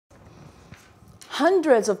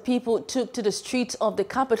Hundreds of people took to the streets of the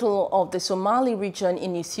capital of the Somali region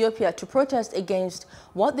in Ethiopia to protest against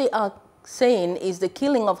what they are saying is the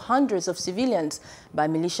killing of hundreds of civilians by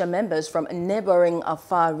militia members from a neighbouring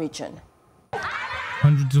Afar region.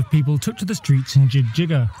 Hundreds of people took to the streets in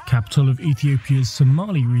Jigjiga, capital of Ethiopia's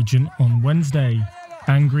Somali region, on Wednesday,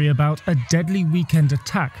 angry about a deadly weekend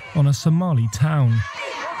attack on a Somali town.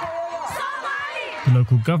 The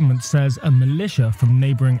local government says a militia from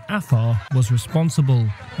neighbouring Afar was responsible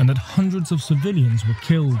and that hundreds of civilians were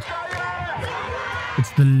killed.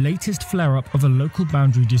 It's the latest flare-up of a local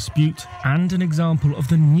boundary dispute and an example of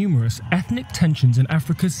the numerous ethnic tensions in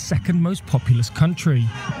Africa's second most populous country.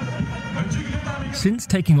 Since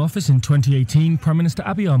taking office in 2018, Prime Minister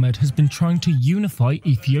Abiy Ahmed has been trying to unify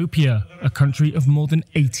Ethiopia, a country of more than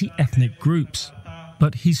 80 ethnic groups.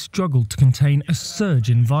 But he's struggled to contain a surge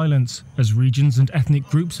in violence as regions and ethnic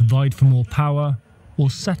groups vied for more power or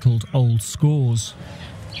settled old scores.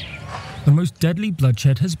 The most deadly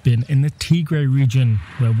bloodshed has been in the Tigray region,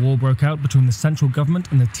 where war broke out between the central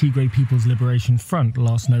government and the Tigray People's Liberation Front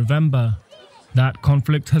last November. That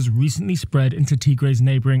conflict has recently spread into Tigray's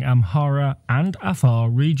neighbouring Amhara and Afar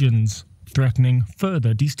regions, threatening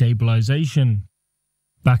further destabilisation.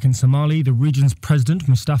 Back in Somali, the region's president,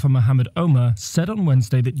 Mustafa Mohamed Omar, said on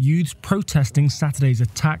Wednesday that youths protesting Saturday's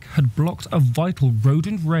attack had blocked a vital road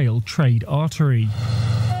and rail trade artery.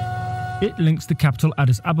 It links the capital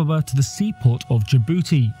Addis Ababa to the seaport of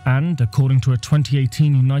Djibouti and, according to a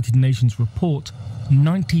 2018 United Nations report,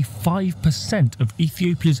 95% of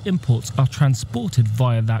Ethiopia's imports are transported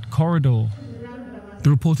via that corridor.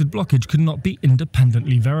 The reported blockage could not be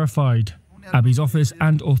independently verified. Abiy's office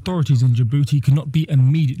and authorities in Djibouti could not be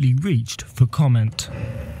immediately reached for comment.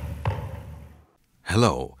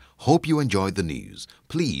 Hello, hope you enjoyed the news.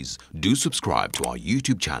 Please do subscribe to our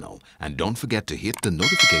YouTube channel and don't forget to hit the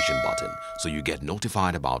notification button so you get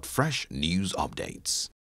notified about fresh news updates.